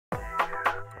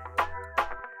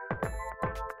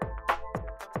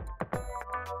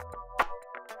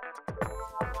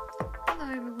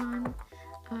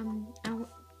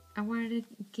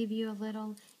to give you a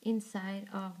little insight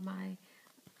of my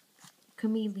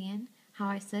Chameleon, how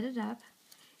I set it up.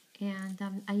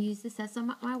 And I use this as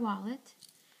my wallet.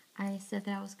 I said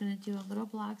that I was going to do a little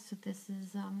blog, so this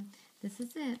is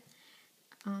it.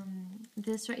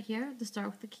 This right here, to start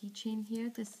with the keychain here,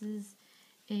 this is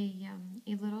a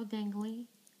little dangly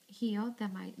heel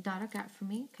that my daughter got for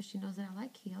me because she knows that I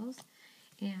like heels,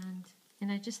 and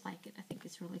I just like it. I think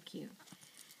it's really cute.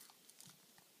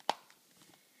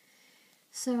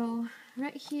 So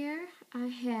right here I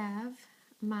have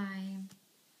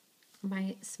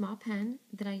my small pen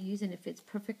that I use, and it fits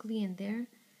perfectly in there.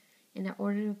 And I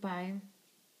ordered it by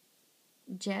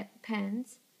Jet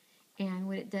Pens, and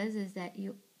what it does is that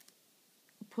you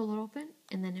pull it open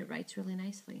and then it writes really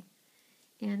nicely.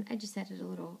 And I just added a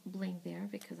little bling there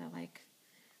because I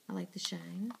like the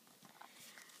shine.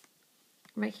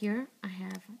 Right here I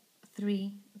have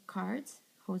 3 cards,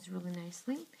 holds really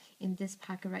nicely. In this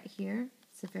pocket right here,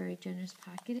 it's a very generous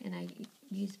pocket, and I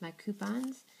use my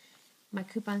coupons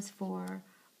for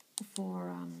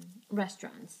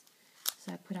restaurants.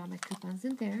 So I put all my coupons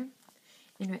in there.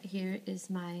 And right here is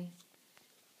my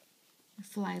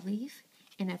fly leaf,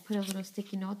 and I put a little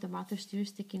sticky note, the Martha Stewart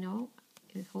sticky note.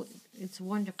 It's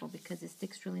wonderful because it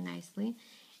sticks really nicely.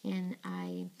 And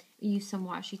I use some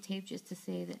washi tape just to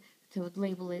say that, to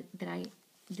label it that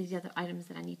these other items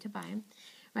that I need to buy.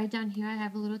 Right down here I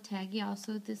have a little taggy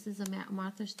also. This is a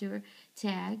Martha Stewart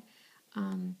tag.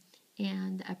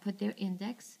 And I put their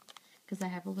index because I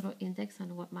have a little index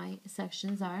on what my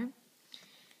sections are.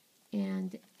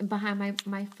 And behind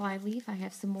my fly leaf I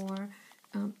have some more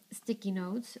sticky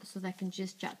notes so that I can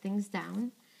just jot things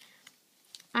down.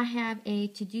 I have a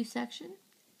to-do section,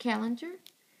 calendar,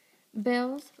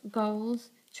 bills, goals,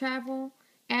 travel,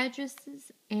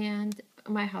 addresses, and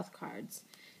my health cards.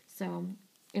 So,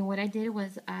 and what I did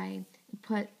was I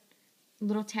put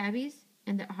little tabbies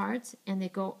and the hearts, and they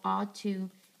go all to,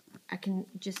 I can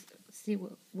just see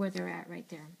where they're at right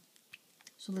there.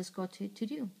 So let's go to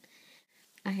do.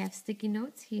 I have sticky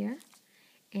notes here,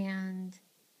 and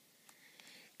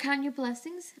count your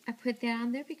blessings. I put that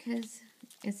on there because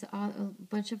it's all a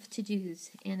bunch of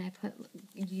to-dos, and I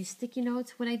use sticky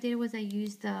notes. What I did was I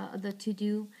used the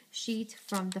to-do sheet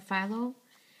from the Filofax,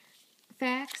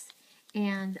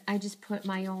 and I just put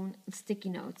my own sticky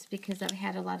notes because I've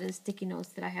had a lot of sticky notes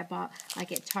that I have bought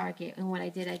like at Target, and what I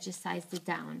did, I just sized it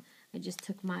down. I just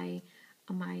took my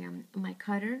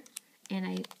cutter and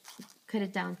I cut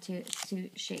it down to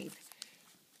shape,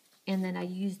 and then I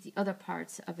used the other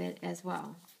parts of it as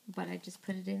well, but I just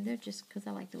put it in there just because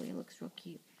I like the way it looks real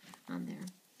cute on there.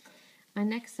 My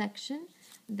next section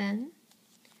then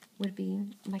would be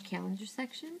my calendar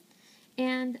section.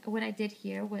 And what I did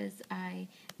here was I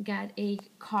got a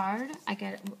card. I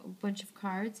got a bunch of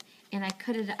cards, and I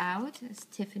cut it out. It's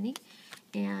Tiffany.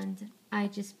 And I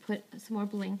just put some more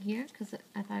bling here because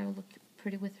I thought it would look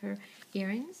pretty with her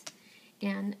earrings.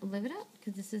 And live it up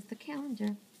because this is the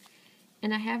calendar.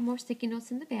 And I have more sticky notes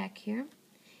in the back here.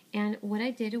 And what I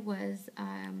did was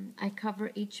I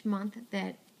cover each month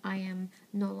that I am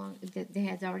no longer, that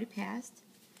has already passed.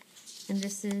 And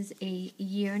this is a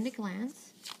year in a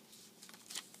glance.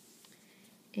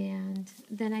 And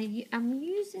then I'm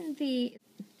using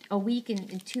a week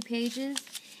in 2 pages,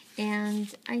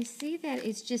 and I see that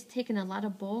it's just taking a lot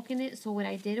of bulk in it. So what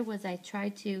I did was I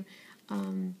tried to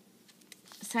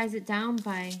size it down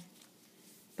by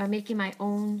making my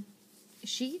own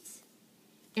sheets,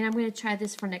 and I'm going to try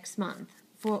this for next month.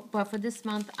 But for this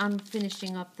month, I'm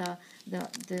finishing up the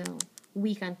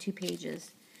week on 2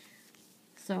 pages.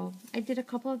 So I did a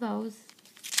couple of those.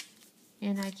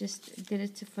 And I just did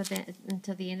it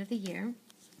until the end of the year.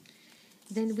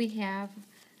 Then we have,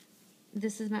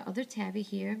 this is my other tabby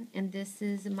here, and this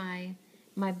is my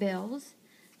bills.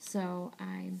 So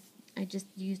I just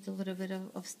used a little bit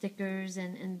of stickers,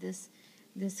 and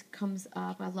this comes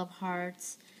up. I love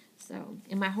hearts. So,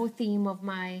 and my whole theme of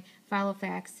my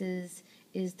Filofax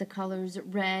is the colors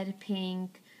red,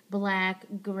 pink, black,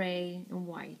 gray, and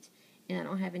white. And I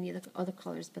don't have any other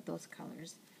colors but those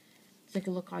colors, so it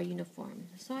can look all uniform.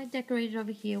 So I decorated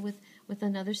over here with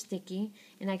another sticky,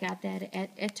 and I got that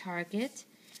at Target.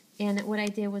 And what I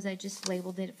did was I just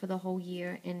labeled it for the whole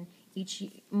year, and each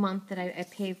month that I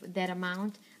pay that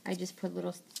amount, I just put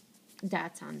little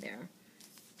dots on there.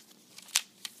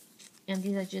 And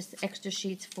these are just extra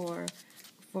sheets for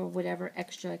whatever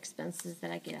extra expenses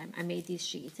that I get. I made these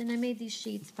sheets, and I made these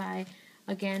sheets by,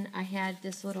 again, I had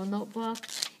this little notebook,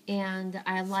 and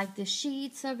I like the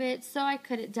sheets of it, so I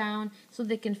cut it down so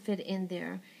they can fit in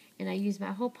there. And I used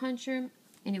my hole puncher,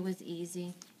 and it was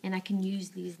easy. And I can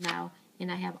use these now,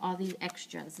 and I have all these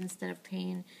extras instead of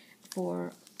paying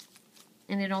for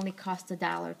and it only costs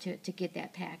 $1 to get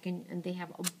that pack, and they have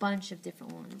a bunch of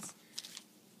different ones.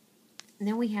 And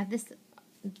then we have this,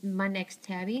 my next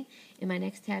tabby, and my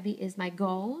next tabby is my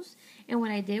goals. And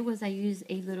what I did was I used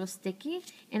a little sticky,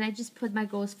 and I just put my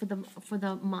goals for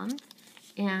the month.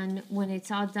 And when it's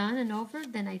all done and over,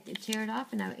 then I tear it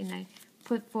off, and I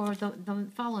put for the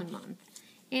following month.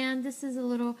 And this is a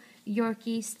little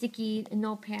Yorkie sticky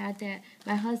notepad that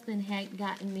my husband had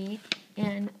gotten me.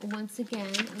 And once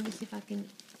again, let me see if I can.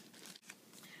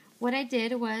 What I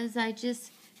did was I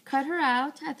just cut her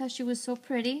out. I thought she was so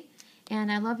pretty. And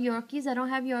I love Yorkies. I don't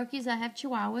have Yorkies. I have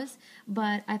Chihuahuas.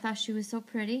 But I thought she was so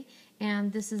pretty.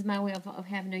 And this is my way of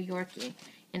having a Yorkie.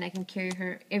 And I can carry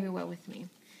her everywhere with me.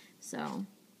 So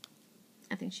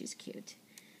I think she's cute.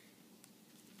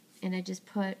 And I just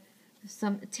put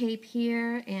some tape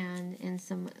here and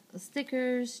some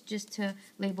stickers just to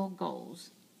label goals.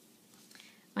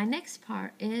 My next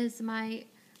part is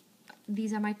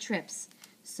these are my trips.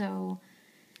 So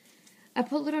I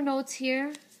put little notes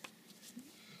here.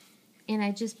 And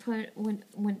I just put,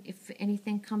 if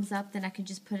anything comes up, then I can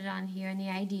just put it on here, any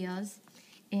ideas.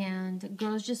 And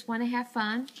girls just want to have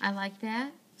fun. I like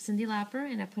that. Cyndi Lauper.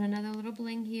 And I put another little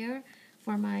bling here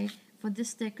for the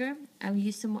sticker. I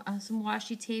use some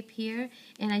washi tape here.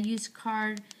 And I use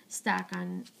card stock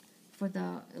for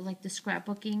the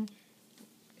scrapbooking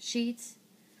sheets.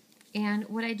 And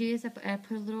what I do is I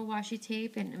put a little washi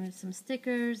tape and some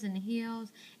stickers and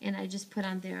heels, and I just put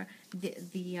on there the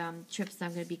trips that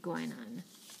I'm going to be going on.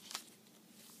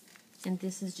 And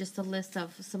this is just a list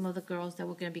of some of the girls that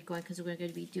we're going to be going, because we're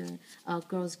going to be doing a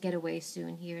girls getaway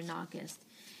soon here in August.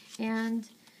 And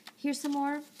here's some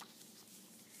more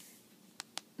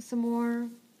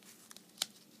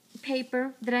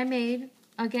paper that I made.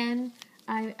 Again,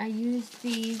 I used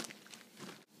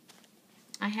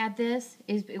I had this.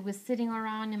 It was sitting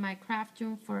around in my craft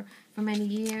room for many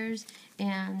years,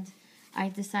 and I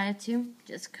decided to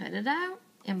just cut it out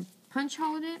and punch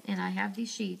hole it, and I have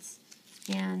these sheets.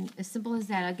 And as simple as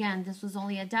that. Again, this was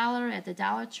only $1 at the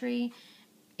Dollar Tree.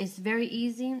 It's very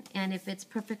easy, and it fits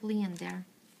perfectly in there.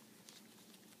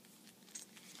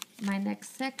 My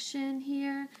next section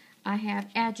here, I have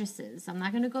addresses. I'm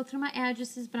not going to go through my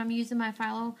addresses, but I'm using my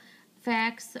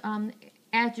Filofax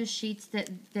address sheets that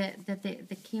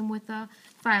came with the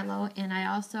Philo, and I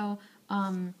also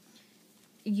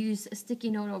use a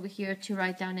sticky note over here to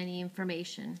write down any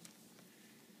information.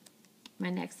 My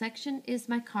next section is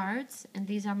my cards, and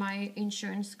these are my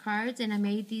insurance cards, and I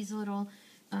made these little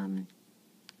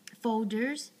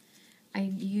folders.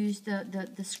 I used the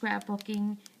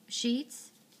scrapbooking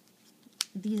sheets.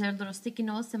 These are little sticky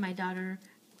notes that my daughter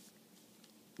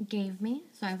gave me,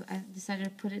 so I decided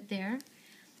to put it there.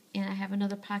 And I have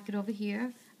another pocket over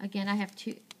here. Again, I have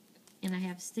two, and I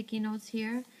have sticky notes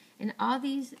here. And all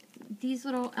these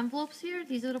little envelopes here,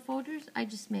 these little folders, I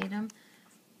just made them.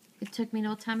 It took me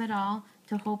no time at all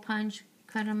to hole punch,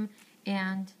 cut them,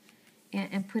 and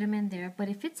put them in there. But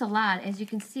if it's a lot, as you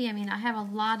can see, I mean, I have a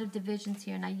lot of divisions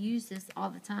here, and I use this all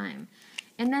the time.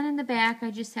 And then in the back,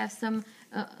 I just have some,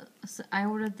 I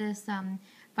ordered this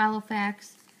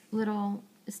Filofax little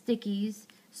stickies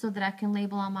so that I can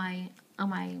label on my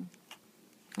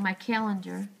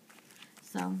calendar.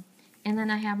 So, and then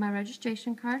I have my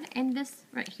registration card, and this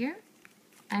right here,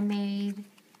 I made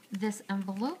this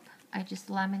envelope. I just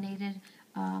laminated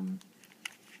I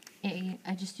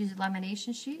just used a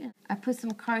lamination sheet. I put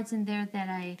some cards in there that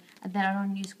I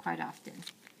don't use quite often.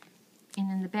 And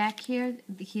in the back here,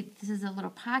 this is a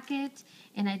little pocket,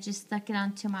 and I just stuck it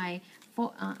onto my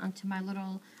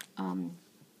little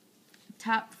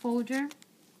top folder.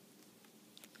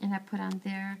 And I put on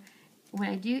there, what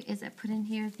I do is I put in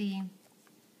here the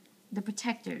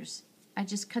protectors. I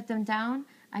just cut them down.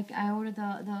 I ordered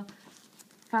the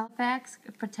Filofax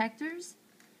protectors,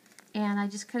 and I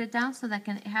just cut it down so that I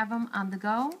can have them on the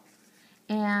go.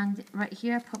 And right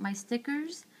here I put my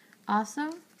stickers also.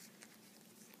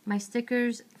 My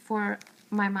stickers for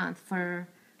my month, so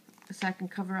I can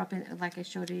cover up, like I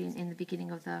showed you in the beginning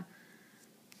of the,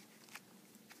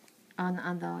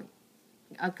 a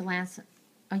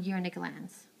year in a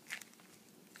glance.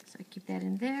 So I keep that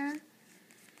in there.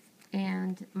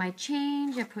 And my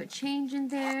change, I put change in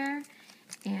there.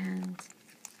 And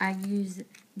I use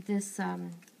this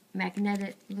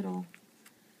magnetic little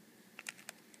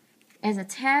as a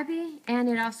tabby, and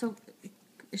it also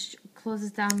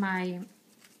closes down my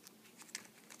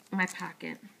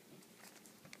pocket.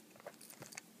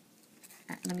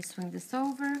 Let me swing this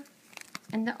over.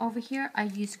 And then over here, I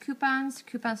use coupons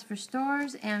for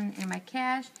stores and my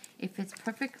cash. It fits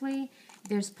perfectly.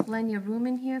 There's plenty of room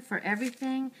in here for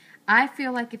everything. I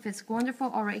feel like if it's wonderful,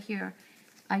 right here,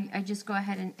 I just go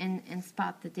ahead and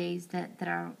spot the days that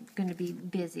are going to be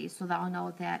busy, so that I'll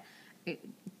know that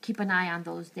keep an eye on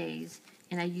those days,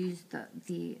 and I use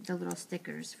the little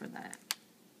stickers for that.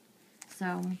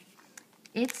 So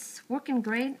it's working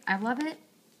great. I love it.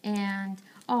 And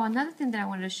oh, another thing that I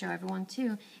wanted to show everyone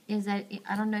too is that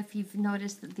I don't know if you've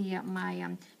noticed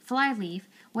my fly leaf.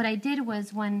 What I did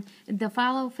was when the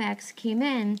Filofax came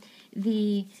in,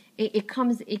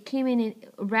 it came in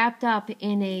wrapped up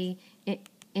in a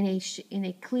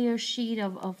clear sheet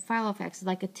of Filofax,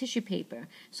 like a tissue paper.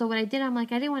 So what I did, I'm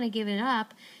like, I didn't want to give it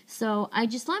up, so I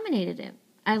just laminated it.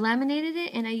 I laminated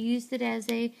it and I used it as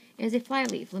a fly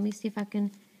leaf. Let me see if I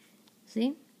can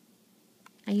see.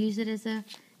 I use it as a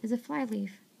fly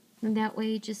leaf, and that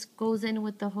way it just goes in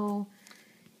with the whole.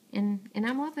 And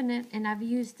I'm loving it. And I've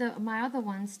used my other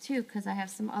ones too, because I have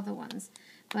some other ones.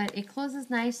 But it closes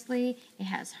nicely. It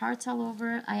has hearts all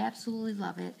over it. I absolutely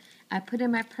love it. I put it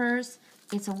in my purse.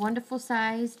 It's a wonderful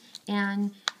size,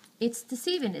 and it's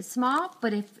deceiving. It's small,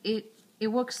 but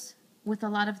it works with a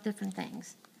lot of different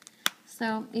things.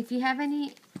 So if you have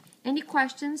any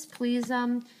questions, please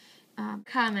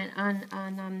comment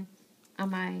on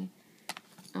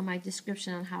my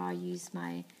description on how I use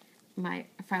my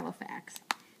Filofax.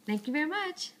 Thank you very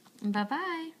much.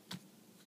 Bye-bye.